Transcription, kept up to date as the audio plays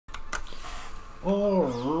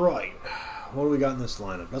Alright. What do we got in this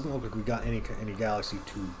lineup? Doesn't look like we got any Galaxy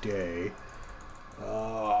today.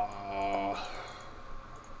 Go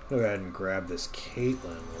ahead and grab this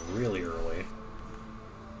Caitlyn really early.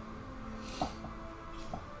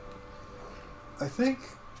 I think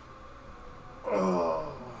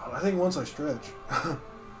once I stretch. I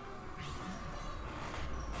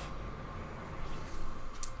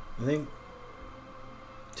think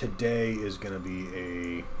today is going to be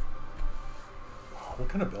a... What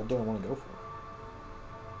kind of build do I want to go for?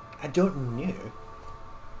 I don't know.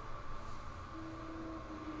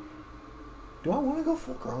 Do I want to go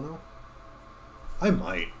full Chrono? I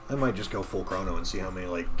might. I might just go full Chrono and see how many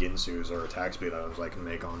like Ginsus or attack speed items I can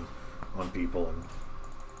make on people. And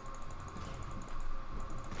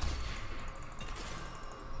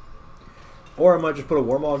or I might just put a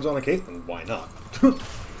Warmogs on a Caitlyn. Why not?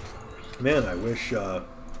 Man, I wish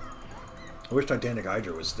Titanic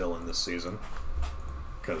Hydra was still in this season.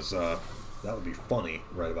 Because that would be funny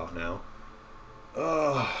right about now.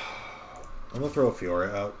 I'm going to throw a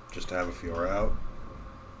Fiora out, just to have a Fiora out.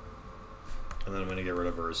 And then I'm going to get rid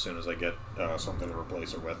of her as soon as I get something to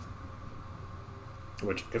replace her with.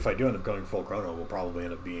 Which, if I do end up going full Chrono, will probably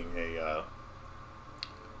end up being a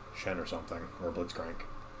Shen or something, or a Blitzcrank.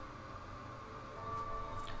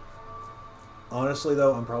 Honestly,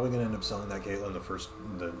 though, I'm probably going to end up selling that Caitlyn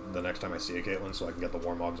the next time I see a Caitlyn, so I can get the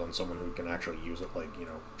Warmogs on someone who can actually use it, like, you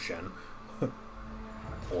know, Shen.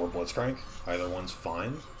 Or Blitzcrank. Either one's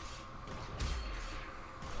fine.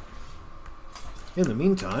 In the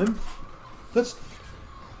meantime, let's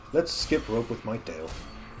skip rope with Might Tail.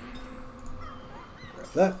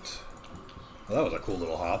 Grab that. Well, that was a cool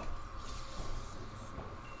little hop.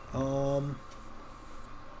 I'm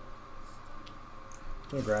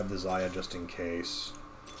gonna grab the Xayah just in case.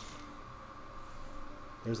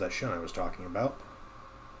 There's that Shen I was talking about.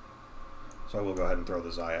 So I will go ahead and throw the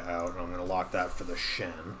Xayah out, and I'm gonna lock that for the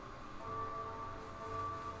Shen.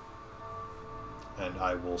 And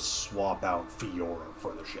I will swap out Fiora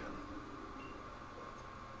for the Shen.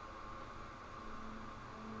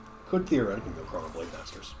 Could theoretically go Chrono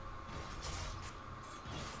Blademasters.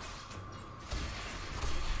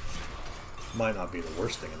 Might not be the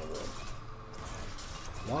worst thing in the world.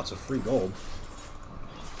 Lots of free gold.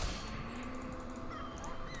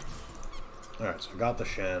 Alright, so I got the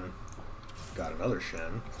Shen. Got another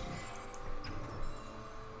Shen.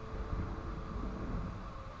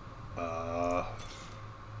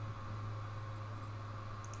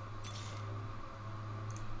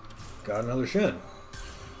 Got another Shen.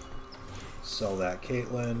 Sell that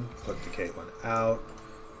Caitlyn. Put the Caitlyn out.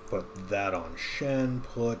 Put that on Shen.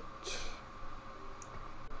 Put...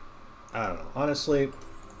 I don't know. Honestly,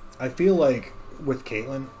 I feel like with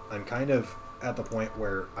Caitlyn, I'm kind of at the point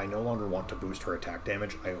where I no longer want to boost her attack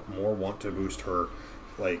damage. I more want to boost her,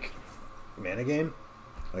 like, mana gain.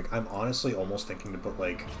 Like, I'm honestly almost thinking to put,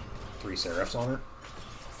 like, 3 Seraphs on her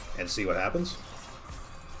and see what happens.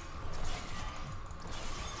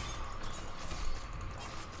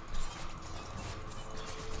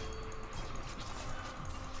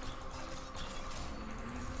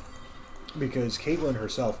 Because Caitlyn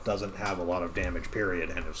herself doesn't have a lot of damage, period,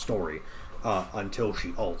 end of story, until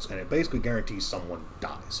she ults, and it basically guarantees someone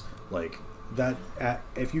dies. Like, that,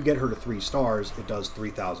 if you get her to 3 stars, it does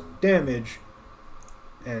 3,000 damage,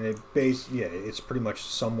 and it's pretty much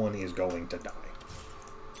someone is going to die.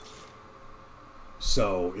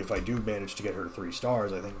 So, if I do manage to get her to 3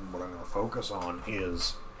 stars, I think what I'm going to focus on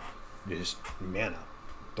is just mana.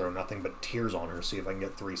 Throw nothing but tears on her, see if I can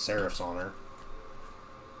get 3 Seraphs on her.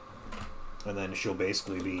 And then she'll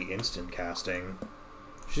basically be instant casting.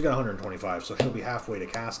 She's got 125, so she'll be halfway to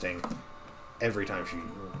casting every time she,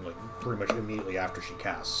 like, pretty much immediately after she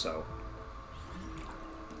casts, so.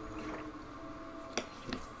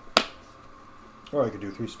 Or I could do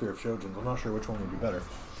 3 Spear of Shojins. I'm not sure which one would be better.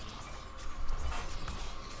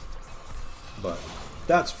 But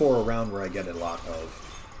that's for a round where I get a lot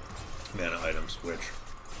of mana items, which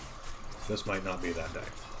this might not be that day.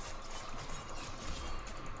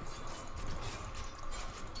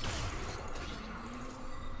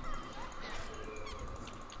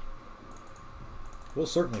 We'll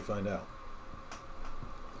certainly find out.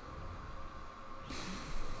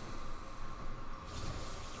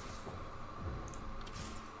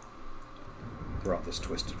 Throw out this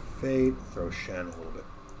Twisted Fate. Throw Shen a little bit.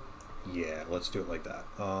 Yeah, let's do it like that.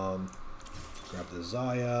 Grab the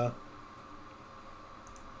Xayah.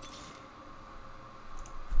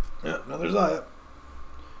 Yeah, another Xayah.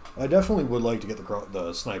 I definitely would like to get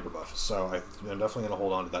the sniper buff, so I'm definitely going to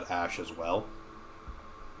hold on to that Ashe as well.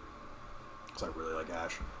 Because I really like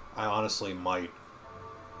Ashe. I honestly might...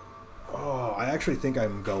 Oh, I actually think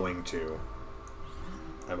I'm going to...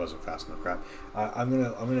 I wasn't fast enough, crap. I'm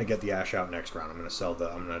gonna get the Ashe out next round. I'm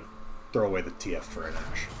gonna throw away the TF for an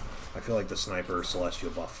Ashe. I feel like the Sniper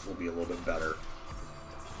Celestial buff will be a little bit better.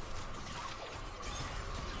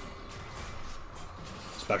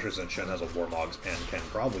 Especially since Shen has a Warmog and can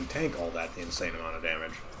probably tank all that insane amount of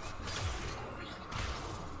damage.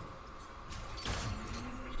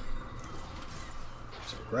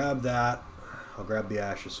 So grab that. I'll grab the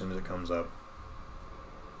Ashe as soon as it comes up.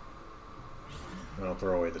 And I'll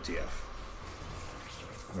throw away the TF.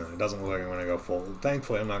 It doesn't look like I'm going to go full...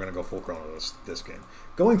 Thankfully, I'm not going to go full Chrono this game.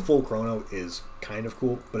 Going full Chrono is kind of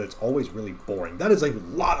cool, but it's always really boring. That is a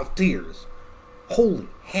lot of tears. Holy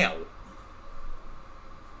hell.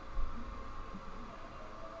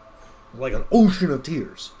 Like an ocean of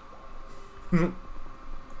tears.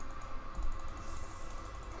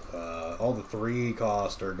 All the 3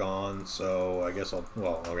 cost are gone, so I guess I'll...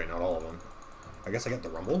 Well, okay, not all of them. I guess I get the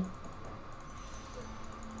Rumble?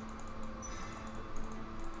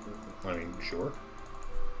 I mean, sure.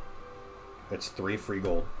 It's 3 free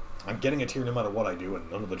gold. I'm getting a tier no matter what I do,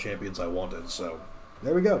 and none of the champions I wanted, so...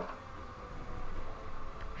 There we go.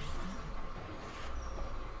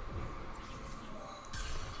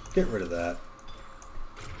 Get rid of that.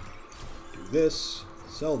 Do this.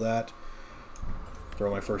 Sell that. Throw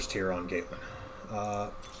my first tier on Caitlyn.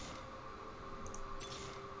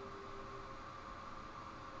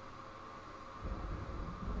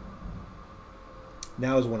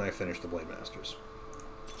 Now is when I finish the Blademasters.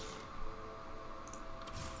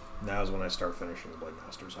 Now is when I start finishing the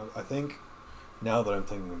Blademasters. I think, now that I'm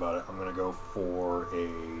thinking about it, I'm going to go for a...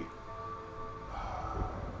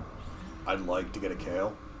 I'd like to get a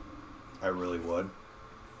Kale. I really would.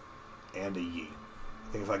 And a Yi.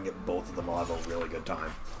 I think if I can get both of them, I'll have a really good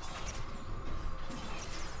time.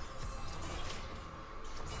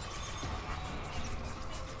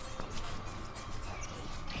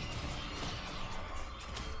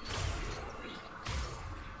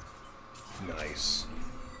 Nice.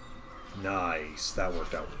 Nice. That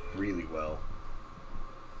worked out really well.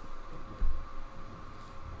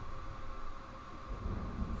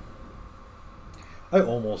 I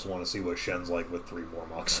almost want to see what Shen's like with 3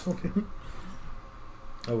 Warmogs on him.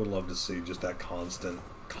 I would love to see just that constant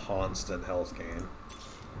health gain.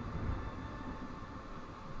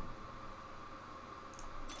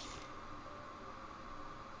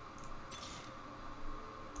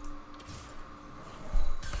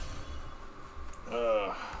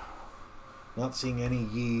 Not seeing any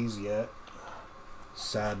Yis yet.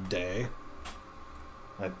 Sad day.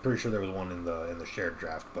 I'm pretty sure there was one in the shared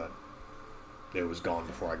draft, but it was gone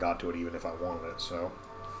before I got to it, even if I wanted it, so...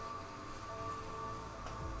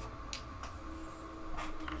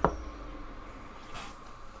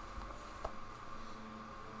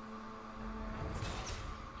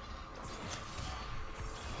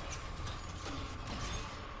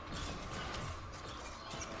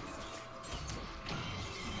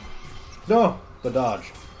 No! The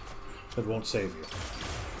dodge. It won't save you.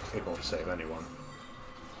 It won't save anyone.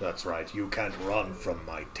 That's right, you can't run from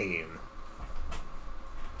my team.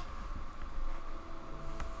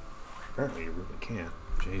 Apparently you really can't.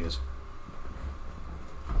 Jeez.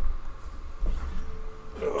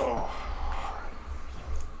 Oh.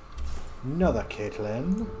 Another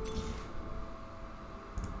Caitlyn.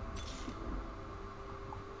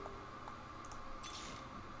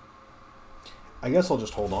 I guess I'll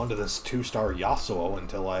just hold on to this 2-star Yasuo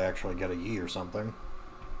until I actually get a Yi or something.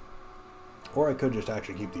 Or I could just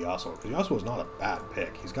actually keep the Yasuo, because Yasuo's not a bad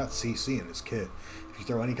pick. He's got CC in his kit. If you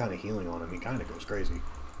throw any kind of healing on him, he kind of goes crazy.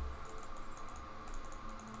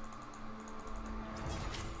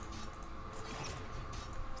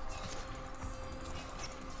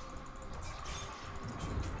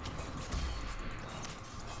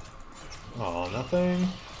 Oh, nothing.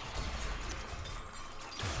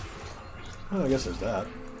 Oh, I guess there's that.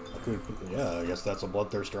 Yeah, I guess that's a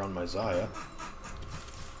Bloodthirster on my Xayah.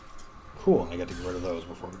 Cool, I get to get rid of those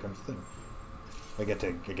before it becomes a thing. I get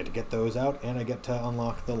to get those out, and I get to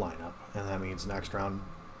unlock the lineup. And that means next round...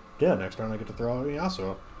 Yeah, next round I get to throw out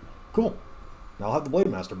Yasuo. Cool. Now I'll have the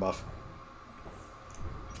Blademaster buff.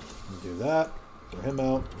 Do that. Throw him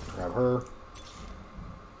out. Grab her.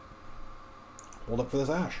 Hold up for this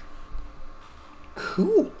Ashe.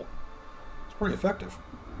 Cool. It's pretty effective.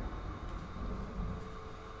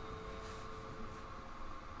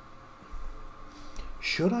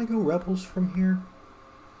 Should I go Rebels from here?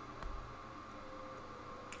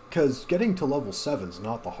 Because getting to level 7 is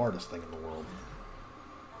not the hardest thing in the world.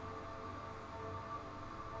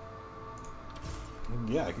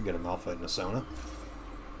 Yeah, I could get a Malphite and a Sona.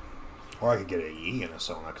 Or I could get a Yi and a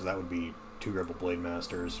Sona, because that would be 2 Rebel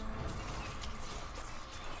Blademasters.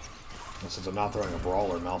 And since I'm not throwing a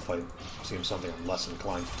Brawler, Malphite seems something I'm less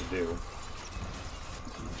inclined to do.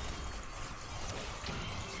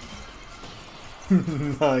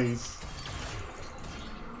 Nice.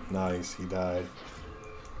 Nice, he died.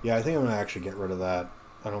 Yeah, I think I'm going to actually get rid of that.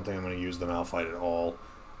 I don't think I'm going to use the Malphite at all.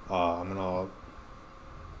 I'm going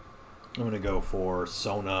to go for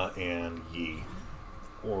Sona and Yi.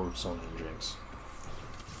 Or Sona and Jinx.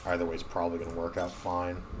 Either way is probably going to work out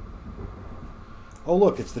fine. Oh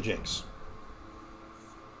look, it's the Jinx.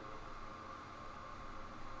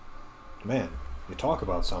 Man, you talk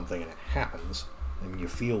about something and it happens, and you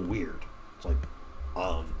feel weird. It's like,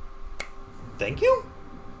 thank you?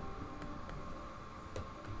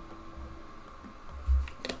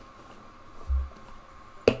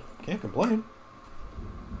 Can't complain.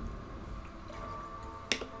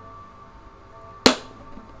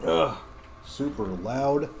 Ugh, super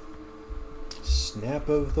loud snap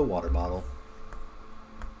of the water bottle.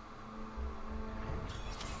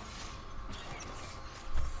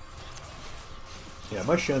 Yeah,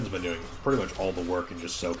 my Shen's been doing pretty much all the work and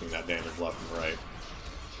just soaking that damage left and right.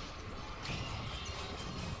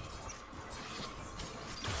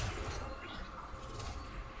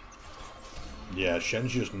 Yeah,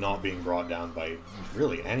 Shen's just not being brought down by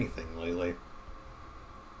really anything lately.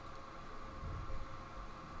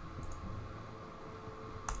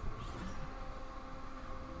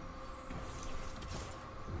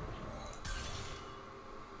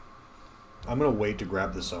 I'm going to wait to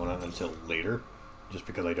grab the Sona until later, just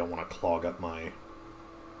because I don't want to clog up my...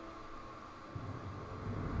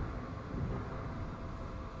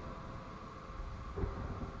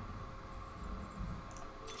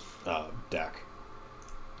 deck.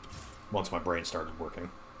 Once my brain started working.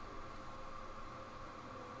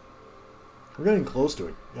 We're getting close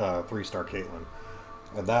to a 3-star Caitlyn.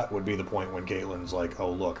 And that would be the point when Caitlyn's like, oh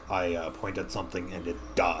look, I point at something and it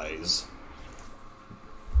dies.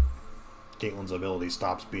 Caitlyn's ability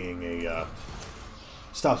stops being an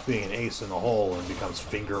ace in the hole and becomes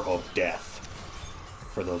Finger of Death.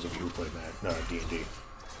 For those of you who play D&D. I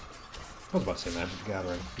was about to say Magic the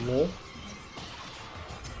Gathering. Lol.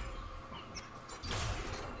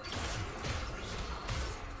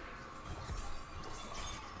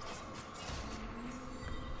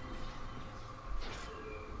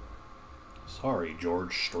 Sorry,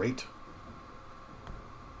 George Strait.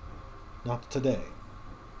 Not today.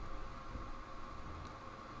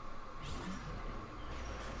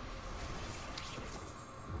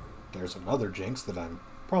 There's another Jinx that I'm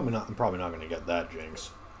probably not going to get that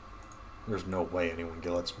Jinx. There's no way anyone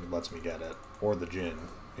lets me get it. Or the Jhin.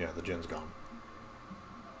 Yeah, the Jin's gone.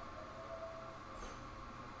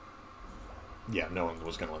 Yeah, no one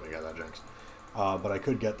was going to let me get that Jinx. But I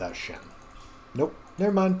could get that Shen. Nope.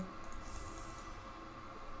 Never mind.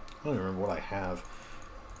 I don't even remember what I have.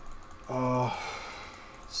 Let's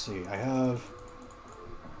see. I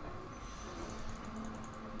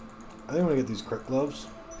think I'm going to get these crit gloves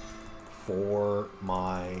for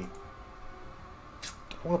my... Do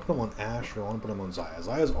I want to put them on Ashe or do I want to put them on Xayah?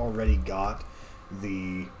 Xayah's already got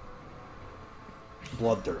the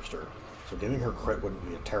Bloodthirster, so giving her crit wouldn't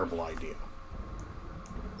be a terrible idea.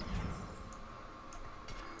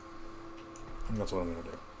 And that's what I'm going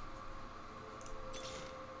to do.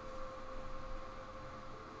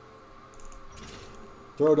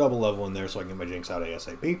 Throw a double level in there so I can get my Jinx out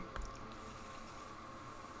ASAP.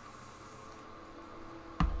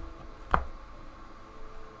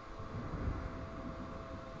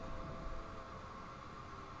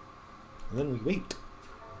 And then we wait.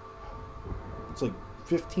 It's like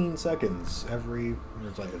 15 seconds every...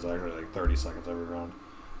 It's actually like 30 seconds every round.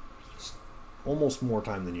 It's almost more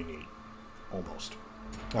time than you need. Almost.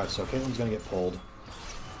 Alright, so Caitlyn's gonna get pulled.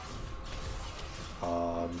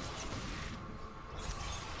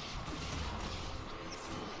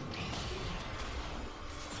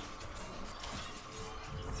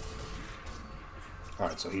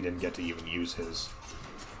 Alright, so he didn't get to even use his...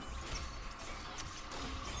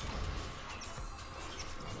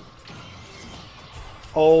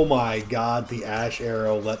 Oh my god, the Ashe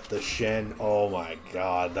arrow let the Shen... Oh my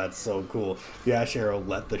god, that's so cool. The Ashe arrow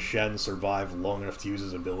let the Shen survive long enough to use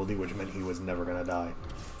his ability, which meant he was never gonna die.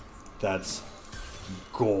 That's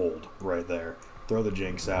gold right there. Throw the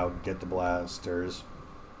Jinx out, get the blasters.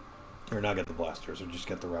 Or not get the blasters, or just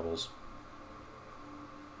get the rebels.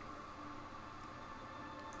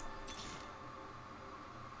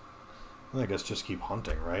 I guess just keep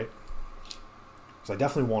hunting, right? Because I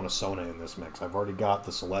definitely want a Sona in this mix. I've already got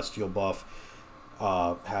the Celestial buff,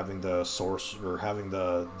 having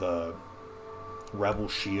the Rebel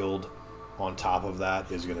Shield on top of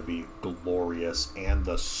that is going to be glorious. And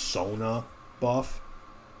the Sona buff.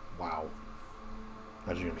 Wow.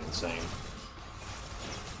 That's going to be insane.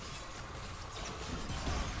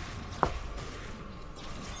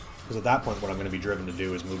 Because at that point, what I'm going to be driven to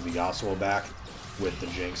do is move the Yasuo back with the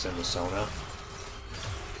Jinx and the Sona.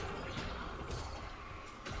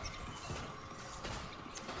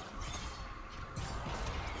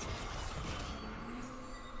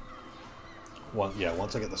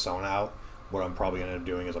 Once I get the Sona out, what I'm probably going to end up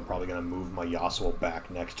doing is I'm probably going to move my Yasuo back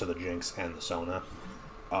next to the Jinx and the Sona,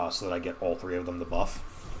 so that I get all three of them to buff.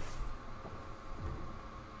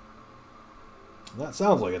 That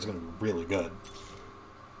sounds like it's going to be really good.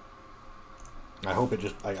 I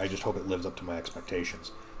just hope it lives up to my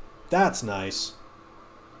expectations. That's nice.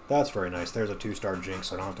 That's very nice. There's a 2-star Jinx,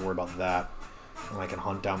 so I don't have to worry about that. And I can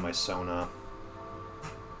hunt down my Sona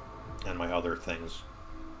and my other things.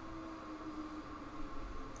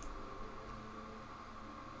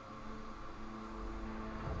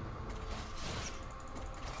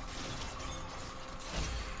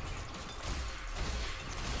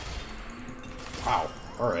 Wow.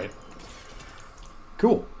 Alright.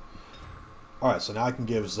 Cool. Alright, so now I can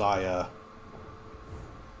give Xayah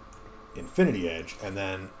Infinity Edge, and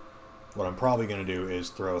then what I'm probably going to do is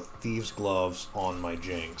throw Thieves' Gloves on my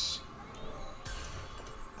Jinx,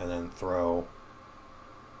 and then throw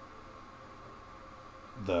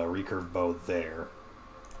the Recurve Bow there.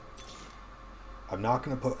 I'm not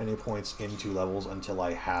going to put any points into levels until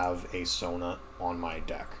I have a Sona on my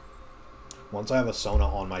deck. Once I have a Sona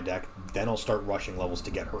on my deck, then I'll start rushing levels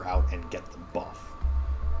to get her out and get the buff.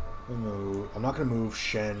 I'm not going to move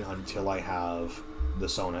Shen until I have the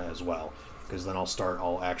Sona as well, because then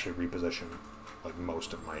I'll actually reposition like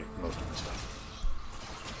most of my stuff.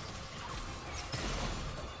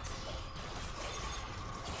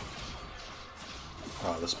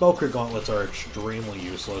 The Spell Crit Gauntlets are extremely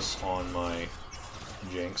useless on my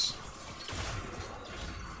Jinx,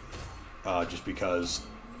 just because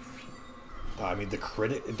I mean the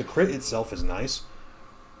crit itself is nice,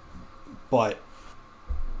 but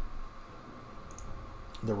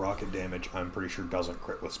the rocket damage, I'm pretty sure, doesn't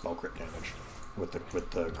crit with spell crit damage with the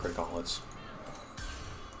crit gauntlets.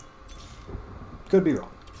 Could be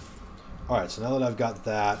wrong. Alright, so now that I've got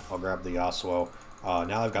that, I'll grab the Yasuo.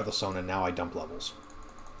 Now I've got the Sona, now I dump levels.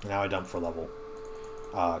 Now I dump for level.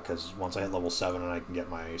 Because once I hit level 7 and I can get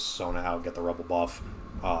my Sona out, get the Rebel buff,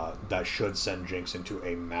 that should send Jinx into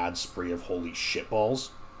a mad spree of holy shitballs.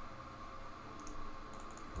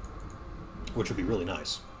 Which would be really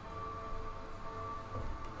nice.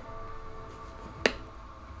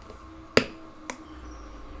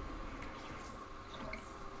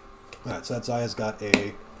 Alright, so that Xayah's got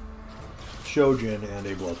a Shojin and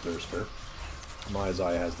a Bloodthirster. My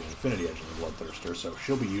Xayah has the Infinity Edge and the Bloodthirster, so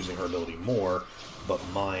she'll be using her ability more, but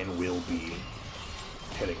mine will be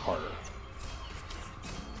hitting harder.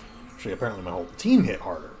 Actually, apparently my whole team hit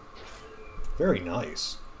harder. Very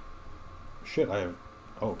nice. Shit,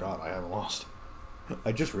 oh god, I haven't lost.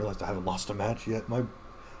 I just realized I haven't lost a match yet.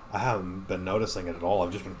 I haven't been noticing it at all.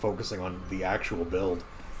 I've just been focusing on the actual build.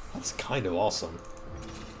 That's kind of awesome.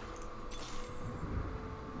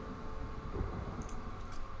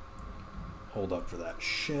 Hold up for that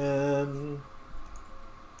Shen.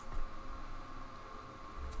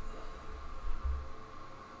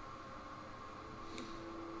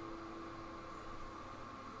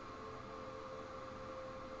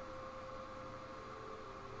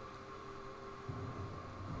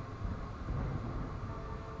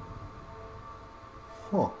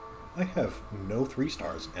 Huh. I have no 3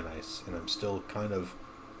 stars, and I'm still kind of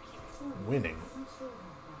winning.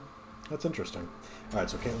 That's interesting. Alright,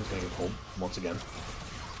 so Caitlyn's going to get pulled once again.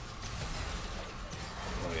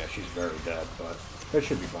 Oh yeah, she's very dead, but it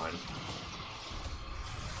should be fine.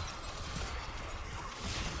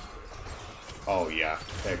 Oh yeah,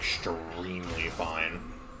 extremely fine.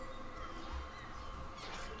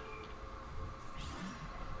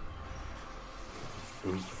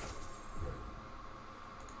 Oof.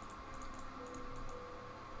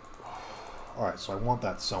 Alright, so I want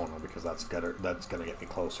that Sona because that's gonna get me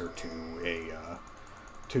closer to a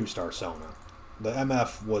 2-star Sona. The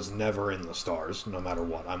MF was never in the stars, no matter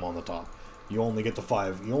what. I'm on the top. You only get the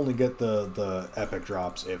 5. You only get the epic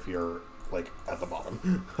drops if you're like at the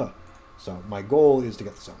bottom. So my goal is to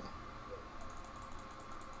get the Sona.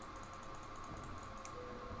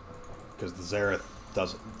 Because the Xayah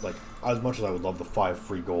doesn't, like, as much as I would love the 5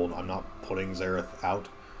 free gold, I'm not putting Xayah out.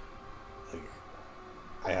 Like,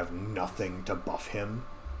 I have nothing to buff him.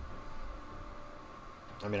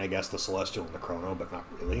 I mean, I guess the Celestial and the Chrono, but not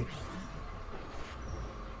really.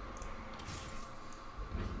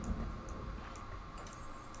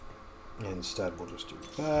 Instead, we'll just do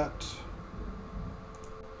that.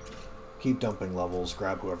 Keep dumping levels,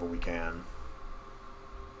 grab whoever we can.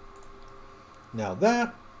 Now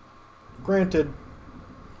that, granted,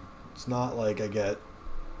 it's not like I get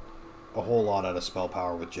a whole lot out of spell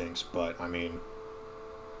power with Jinx, but, I mean,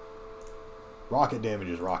 rocket damage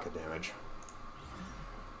is rocket damage.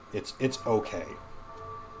 It's okay.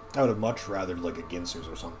 I would have much rather like a Ginsu's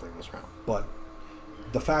or something this round, but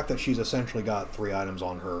the fact that she's essentially got 3 items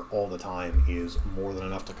on her all the time is more than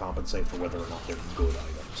enough to compensate for whether or not they're good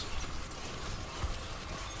items.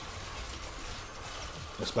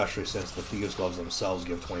 Especially since the Thieves' Gloves themselves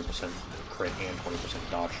give 20% crit and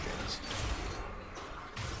 20% dodge chance.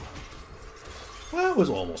 That was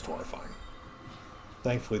almost horrifying.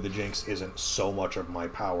 Thankfully, the Jinx isn't so much of my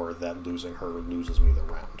power that losing her loses me the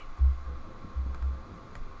round.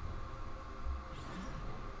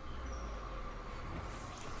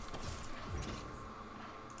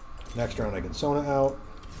 Next round I get Sona out.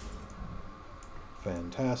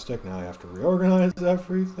 Fantastic. Now I have to reorganize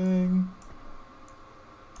everything.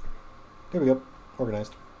 There we go.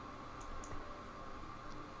 Organized.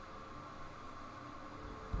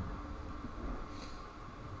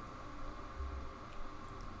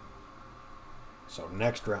 So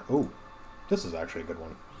next round... Ooh. This is actually a good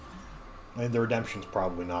one. I mean, the Redemption's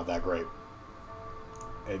probably not that great.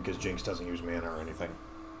 Because Jinx doesn't use mana or anything.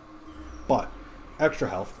 But, extra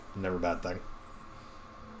health. Never a bad thing.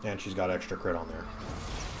 And she's got extra crit on there.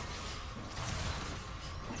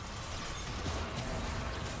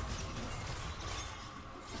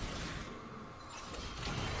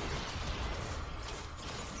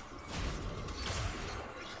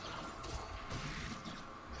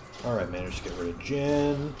 Alright, managed to get rid of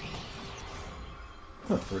Jen.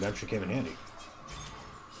 Huh, Redemption came in handy.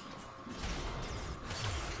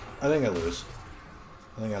 I think I lose.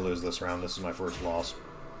 I think I lose this round. This is my first loss.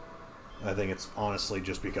 I think it's honestly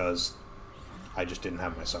just because I just didn't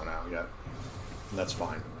have my Sona out yet. And that's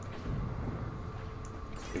fine.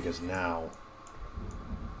 Because now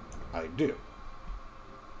I do.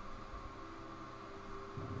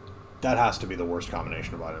 That has to be the worst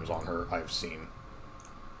combination of items on her I've seen.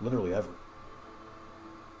 Literally ever.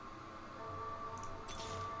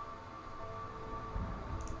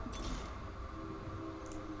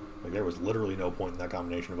 Like, there was literally no point in that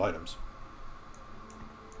combination of items.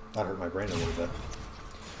 That hurt my brain a little bit.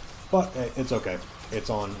 But hey, it's okay. It's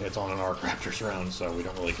on an Arc Raptors round, so we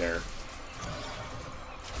don't really care.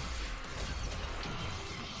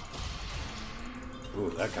 Ooh,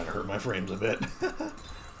 that kind of hurt my frames a bit.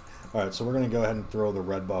 Alright, so we're going to go ahead and throw the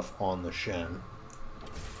red buff on the Shen.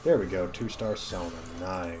 There we go, 2-star Sona.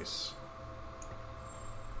 Nice.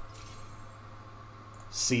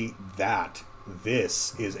 See,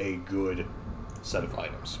 this is a good set of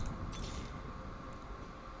items.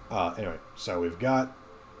 Anyway, so we've got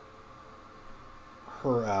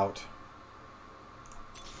her out.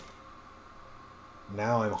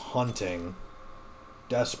 Now I'm hunting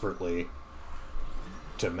desperately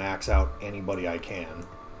to max out anybody I can.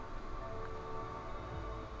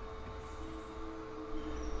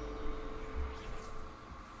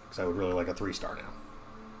 Because I would really like a 3-star now.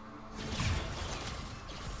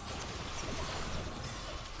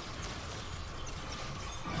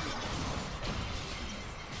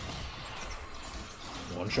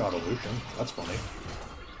 One shot of Lucian. That's funny.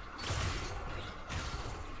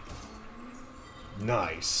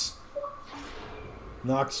 Nice.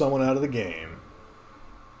 Knocked someone out of the game.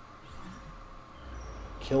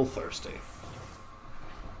 Kill thirsty.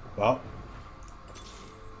 Well.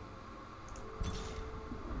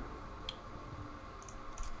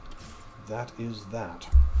 That is that.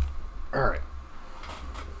 Alright.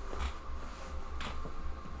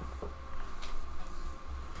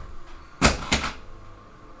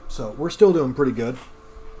 So, we're still doing pretty good.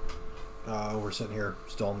 We're sitting here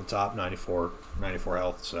still on the top, 94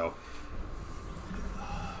 health, so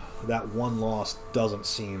that one loss doesn't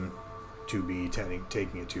seem to be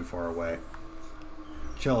taking it too far away.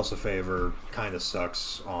 Chalice of Favor kind of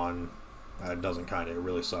sucks on... it doesn't kind of, it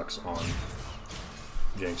really sucks on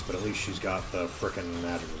Jinx, but at least she's got the frickin'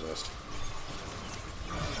 magic resist.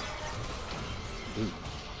 Ooh.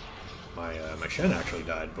 My Shen actually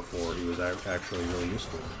died before he was actually really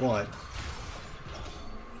useful,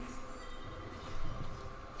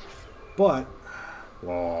 but,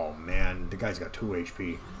 oh man, the guy's got 2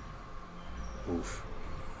 HP. Oof.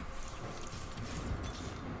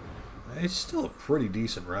 It's still a pretty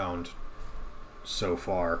decent round so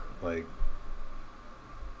far, like,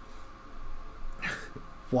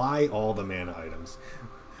 why all the mana items?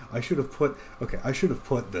 I should have put... Okay, I should have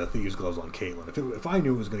put the Thieves' Gloves on Caitlyn. If I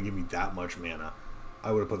knew it was going to give me that much mana,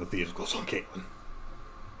 I would have put the Thieves' Gloves on Caitlyn.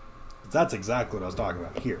 That's exactly what I was talking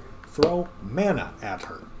about. Here, throw mana at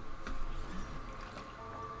her.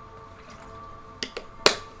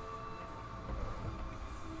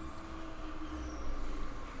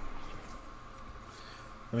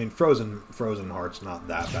 I mean, frozen heart's not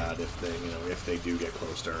that bad if they, you know, if they do get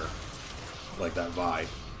close to her, like that Vi.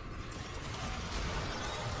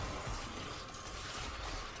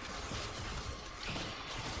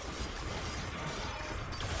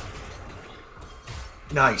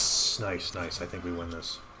 Nice, nice, nice. I think we win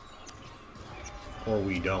this. Or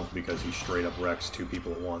we don't, because he straight up wrecks 2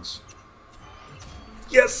 people at once.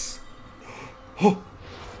 Yes! Oh!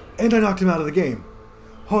 And I knocked him out of the game.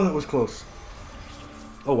 Oh, that was close.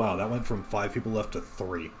 Oh, wow, that went from 5 people left to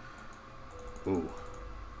 3. Ooh.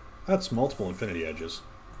 That's multiple Infinity Edges.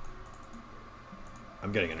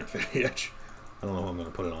 I'm getting an Infinity Edge. I don't know who I'm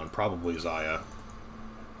going to put it on. Probably Xayah.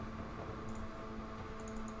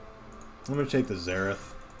 I'm going to take the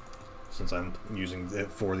Xerath, since I'm using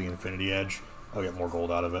it for the Infinity Edge. I'll get more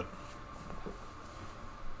gold out of it.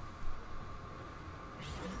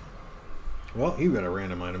 Well, you got a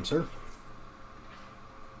random item, sir.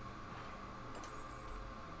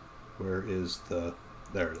 Where is the...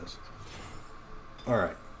 There it is.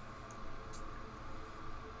 Alright.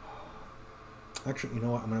 Actually, you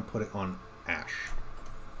know what? I'm going to put it on Ashe.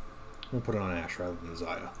 I'm going to put it on Ashe rather than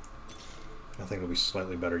Xayah. I think it'll be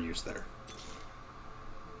slightly better use there.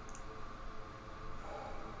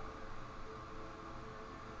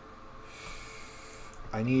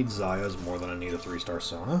 I need Xayah's more than I need a 3-star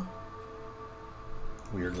Sona.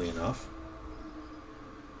 Weirdly enough.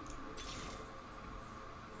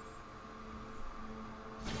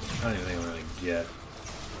 I don't even think I'm going to get...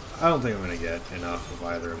 I don't think I'm going to get enough of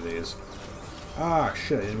either of these. Ah,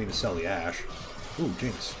 shit, I didn't mean to sell the Ashe. Ooh,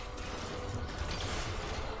 Jinx.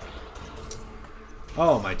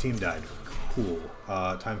 Oh, my team died. Cool.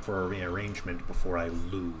 Time for a rearrangement before I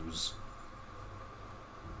lose.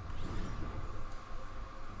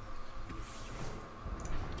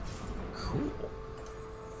 Cool.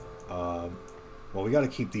 Well, we got to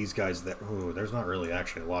keep these guys that... Ooh, there's not really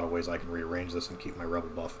actually a lot of ways I can rearrange this and keep my rebel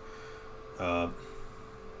buff.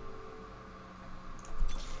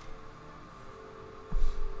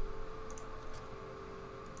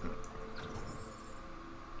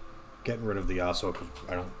 Getting rid of the Yasuo, because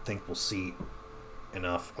I don't think we'll see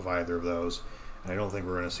enough of either of those. And I don't think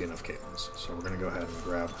we're going to see enough Caitlyn's. So we're going to go ahead and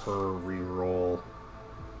grab her, reroll.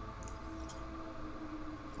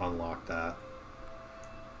 Unlock that.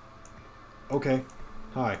 Okay.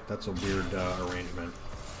 Hi. That's a weird arrangement.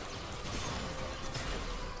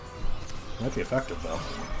 Might be effective, though.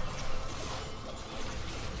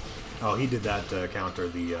 Oh, he did that to counter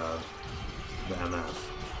the MF.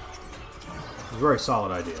 It's a very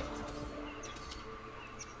solid idea.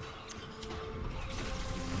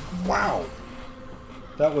 Wow!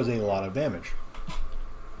 That was a lot of damage.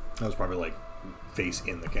 That was probably like face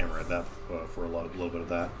in the camera at that for a little bit of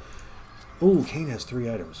that. Ooh, Kane has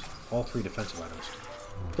 3 items. All 3 defensive items.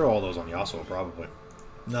 Throw all those on Yasuo, probably.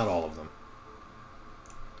 Not all of them.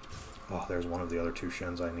 Oh, there's one of the other 2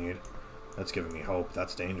 Shens I need. That's giving me hope.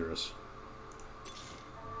 That's dangerous.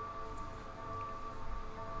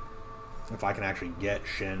 If I can actually get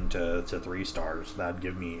Shen to 3 stars, that'd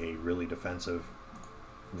give me a really defensive,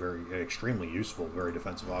 extremely useful, very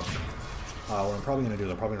defensive option. What I'm probably going to do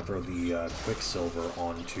is I'm probably going to throw the Quicksilver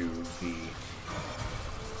onto the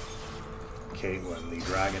Caitlyn, the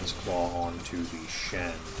Dragon's Claw onto the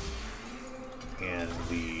Shen, and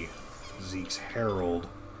the Zeke's Herald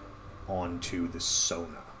onto the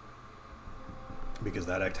Sona. Because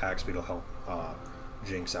that attack speed will help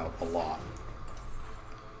Jinx out a lot.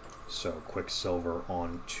 So Quicksilver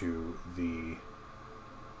onto the...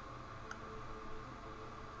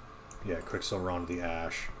 Yeah, Quicksilver onto the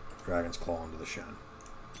Ashe, Dragon's Claw onto the Shen.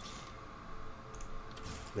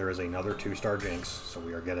 There is another 2-star Jinx, so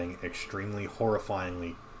we are getting extremely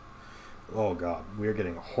horrifyingly... Oh god, we are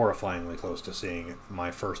getting horrifyingly close to seeing my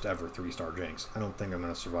first ever 3-star Jinx. I don't think I'm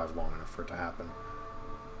going to survive long enough for it to happen.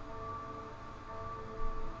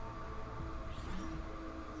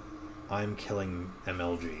 I'm killing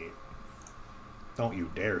MLG. Don't you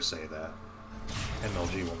dare say that.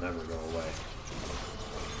 MLG will never go away.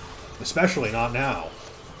 Especially not now,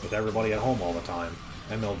 with everybody at home all the time.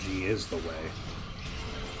 MLG is the way.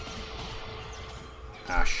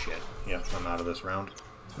 Ah, shit. Yep, I'm out of this round.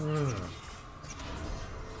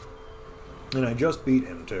 And I just beat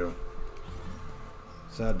him, too.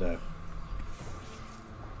 Sad day.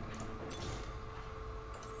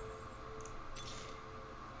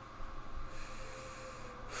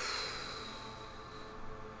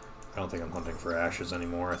 I don't think I'm hunting for Ashes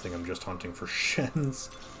anymore. I think I'm just hunting for Shens.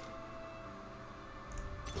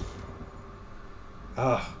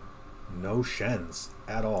 No Shens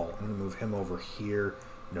at all. I'm going to move him over here.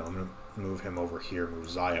 No, I'm going to move him over here, move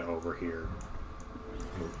Xayah over here.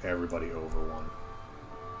 Move everybody over one.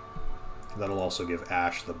 That'll also give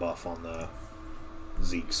Ashe the buff on the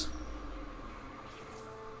Zekes.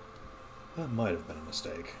 That might have been a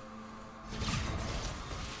mistake.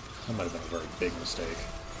 That might have been a very big mistake.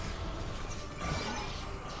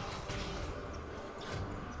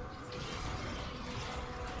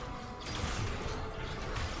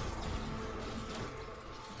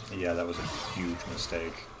 Yeah, that was a huge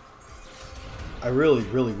mistake. I really,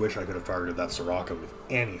 really wish I could have targeted that Soraka with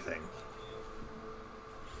anything.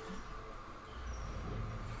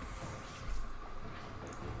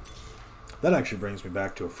 That actually brings me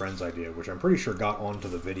back to a friend's idea, which I'm pretty sure got onto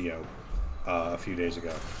the video a few days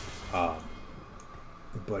ago.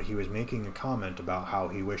 But he was making a comment about how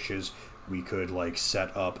he wishes we could, like,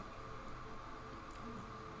 set up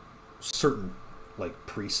certain, like,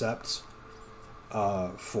 precepts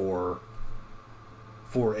for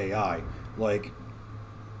AI. Like,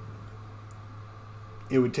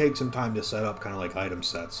 it would take some time to set up kind of like item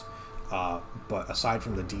sets, but aside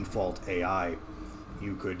from the default AI,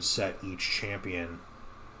 you could set each champion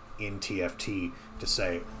in TFT to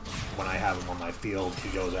say, when I have him on my field, he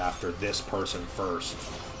goes after this person first.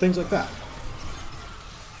 Things like that.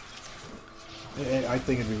 I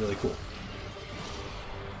think it'd be really cool.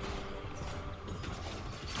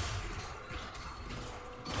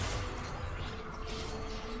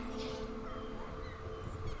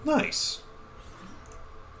 Nice.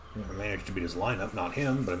 I managed to beat his lineup. Not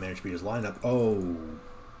him, but I managed to beat his lineup. Oh,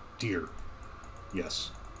 dear.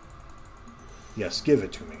 Yes. Yes, give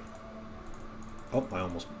it to me. Oh, I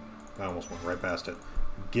almost went right past it.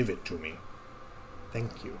 Give it to me.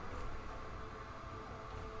 Thank you.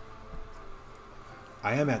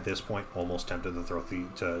 I am at this point almost tempted to throw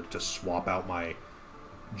to swap out my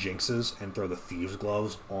Jinxes and throw the Thieves'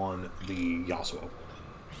 Gloves on the Yasuo.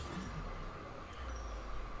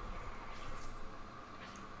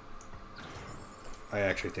 I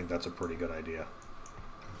actually think that's a pretty good idea.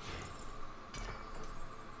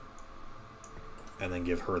 And then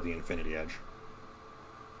give her the Infinity Edge.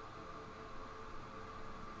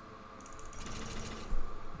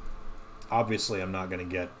 Obviously, I'm not going to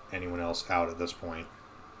get anyone else out at this point.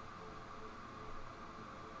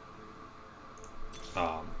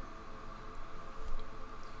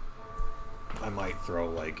 I might throw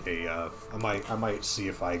like a, I might see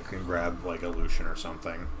if I can grab like a Lucian or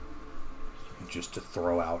something, just to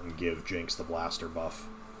throw out and give Jinx the blaster buff.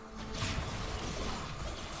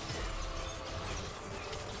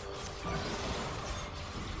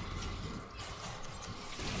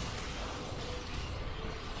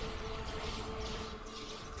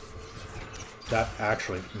 That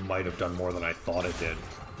actually might have done more than I thought it did.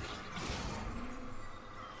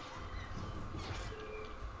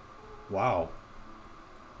 Wow.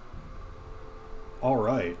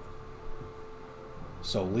 Alright.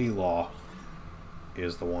 So Leelaw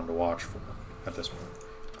is the one to watch for at this point.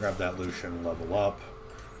 Grab that Lucian, level up.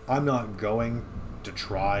 I'm not going to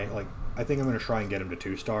try, like, I think I'm going to try and get him to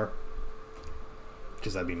 2-star,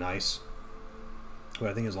 because that'd be nice. But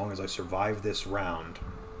I think as long as I survive this round,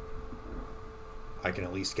 I can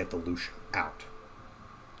at least get the Lucian out.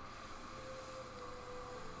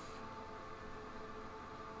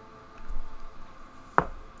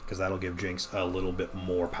 Because that'll give Jinx a little bit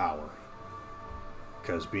more power.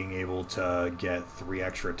 Because being able to get 3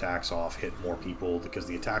 extra attacks off, hit more people, because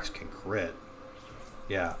the attacks can crit.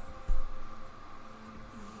 Yeah.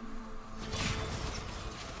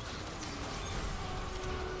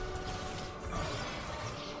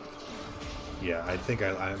 Yeah, I think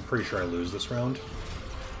I'm pretty sure I lose this round.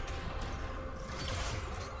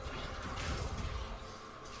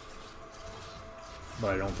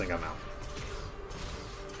 But I don't think I'm out.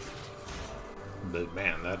 But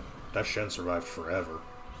man, that Shen survived forever.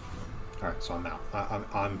 Alright, so I'm out.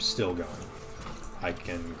 I'm still going. I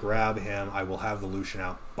can grab him. I will have the Lucian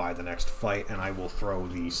out by the next fight, and I will throw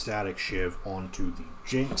the Statikk Shiv onto the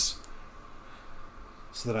Jinx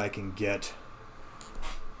so that I can get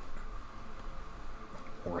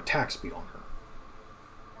more attack speed on her.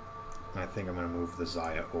 And I think I'm going to move the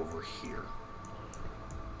Xayah over here.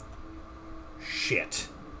 Shit.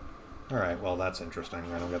 Alright, well that's interesting.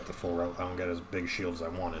 I don't get the full route. I don't get as big shields as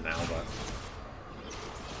I wanted now, but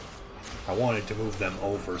I wanted to move them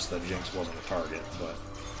over so that Jinx wasn't a target, but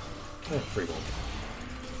free gold.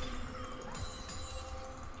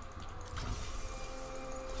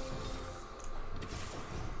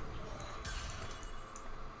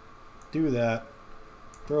 do that.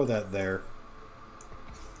 Throw that there.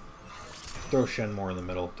 Throw Shen more in the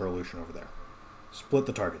middle. Throw Lucian over there. Split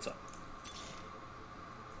the targets up.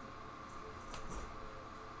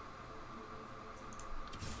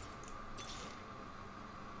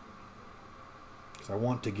 Because I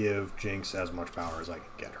want to give Jinx as much power as I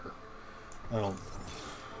can get her. I don't...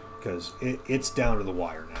 Because it's down to the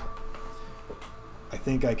wire now. I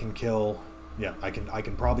think I can kill... Yeah, I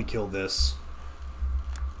can probably kill this.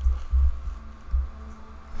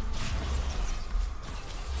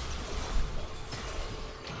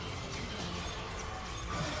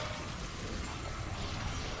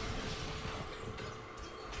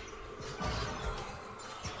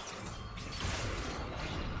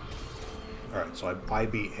 Alright, so I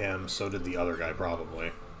beat him, so did the other guy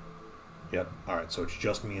probably. Yep, alright, so it's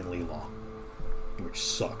just me and Leelaw. Which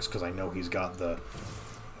sucks, because I know he's got the...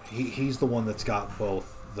 He's the one that's got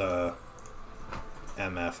both the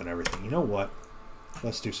MF and everything. You know what?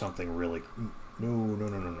 Let's do something really...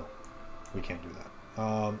 No. We can't do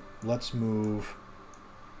that. Let's move...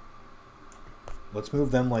 Let's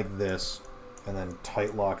move them like this, and then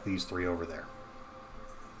tight lock these three over there.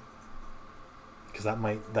 Because that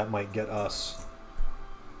might get us...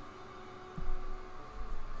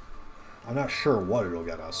 I'm not sure what it'll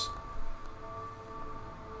get us.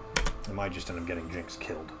 It might just end up getting Jinx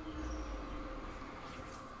killed.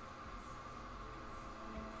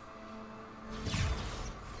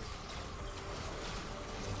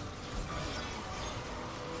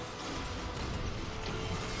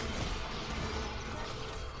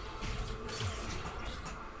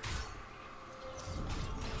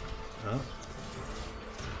 Huh?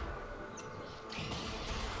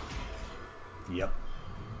 Yep.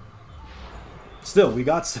 Still, we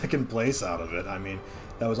got second place out of it. I mean,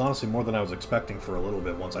 that was honestly more than I was expecting for a little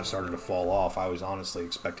bit. Once I started to fall off, I was honestly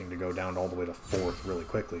expecting to go down all the way to 4th really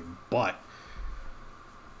quickly. But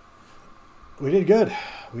we did good.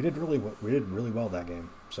 We did really well that game.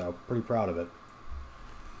 So, pretty proud of it.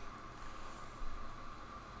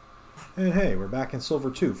 And hey, we're back in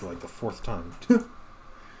Silver 2 for like the 4th time.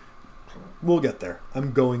 We'll get there.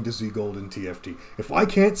 I'm going to see gold in TFT. If I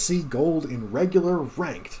can't see gold in regular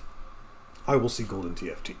ranked, I will see gold in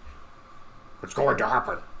TFT. It's going to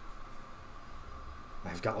happen.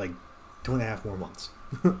 I've got like 2.5 more months.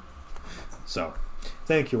 So,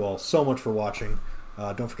 thank you all so much for watching.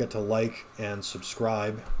 Don't forget to like and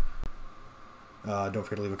subscribe. Don't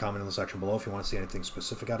forget to leave a comment in the section below if you want to see anything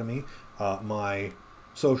specific out of me. My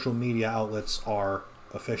social media outlets are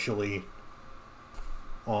officially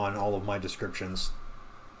on all of my descriptions.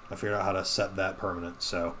 I figured out how to set that permanent,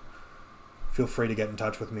 so feel free to get in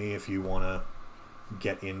touch with me if you want to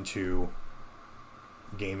get into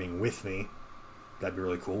gaming with me. That'd be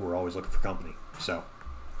really cool. We're always looking for company. So,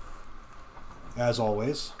 as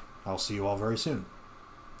always, I'll see you all very soon.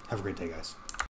 Have a great day, guys.